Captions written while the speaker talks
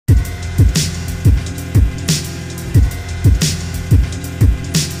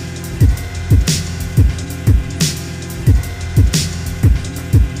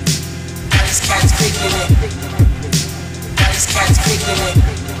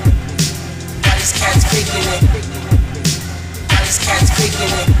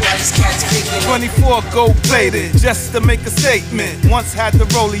24 gold plated, just to make a statement. Once had the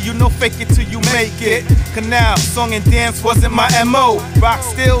rollie, you know fake it till you make it. Canal, song and dance wasn't my MO. Rock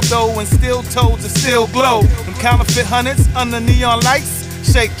still though, and steel toes and still glow. Them counterfeit hundreds under neon lights.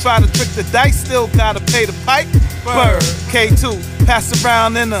 Shake, try to trick the dice, still gotta pay the pipe. Bird, K2, pass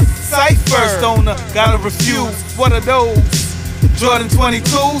around in a cipher. Stoner, gotta refuse, what are those? Jordan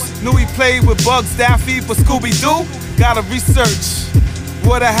 22s, knew he played with Bugs Daffy, but Scooby-Doo, gotta research.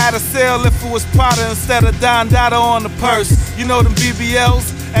 Would've had a sale if it was Prada instead of Don Dada on the purse. You know them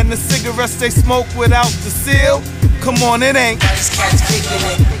BBLs and the cigarettes they smoke without the seal? Come on, it ain't. These cats faking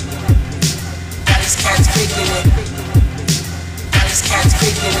it. These cats faking it. These cats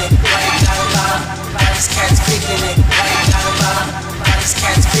faking it. These cats faking it. These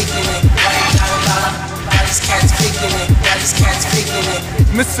cats faking it. These cats faking it. These cats faking it.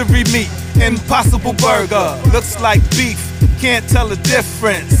 Mystery meat, impossible burger. Looks like beef, can't tell the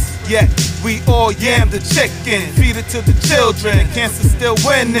difference. Yet we all yam the chicken, feed it to the children. Cancer still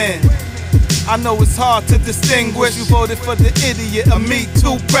winning. I know it's hard to distinguish. You voted for the idiot, a Me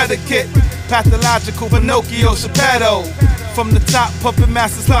Too predicate. Pathological Pinocchio Geppetto. From the top, puppet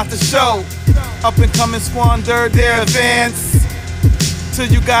masters plot the show. Up and coming squander their advance. Till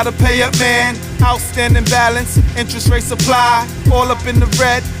you gotta pay up, man. Outstanding balance, interest rate supply. All up in the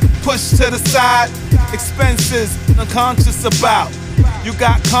red, push to the side. Expenses, unconscious about. You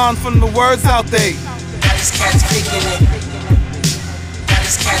got con from the words out there. These cats faking it.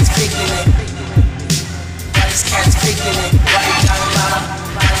 These cats faking it. These cats faking it.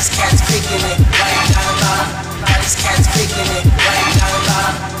 These cats faking it. These cats faking it. These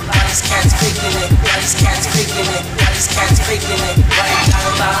cats faking it. These cats faking it. These cats faking it.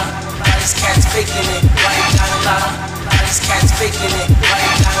 These cats faking it. These cats faking it. These cats faking it.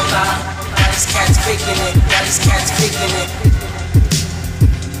 These cats faking it. These cats faking it.